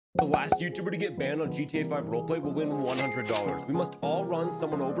The last YouTuber to get banned on GTA 5 roleplay will win $100. We must all run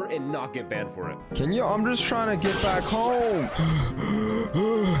someone over and not get banned for it. Can you? I'm just trying to get back home.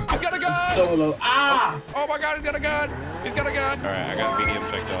 He's got a gun! Solo. Ah! Oh my god, he's got a gun! He's got a gun! Alright, I got medium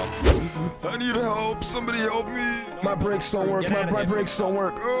checked off. I need help. Somebody help me. My brakes don't work. My brakes don't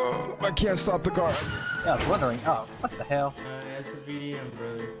work. I can't stop the car. Yeah, I was wondering. Oh, what the hell? It's a VDM,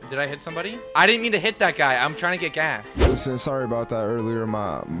 brother. Did I hit somebody? I didn't mean to hit that guy. I'm trying to get gas. Listen, sorry about that earlier.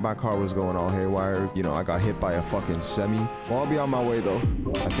 My car was going all haywire. You know, I got hit by a fucking semi. Well, I'll be on my way though.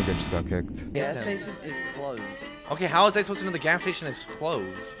 I think I just got kicked. Gas station is closed. Okay, how is I supposed to know the gas station is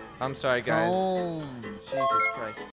closed? I'm sorry, guys. Oh, Jesus Christ.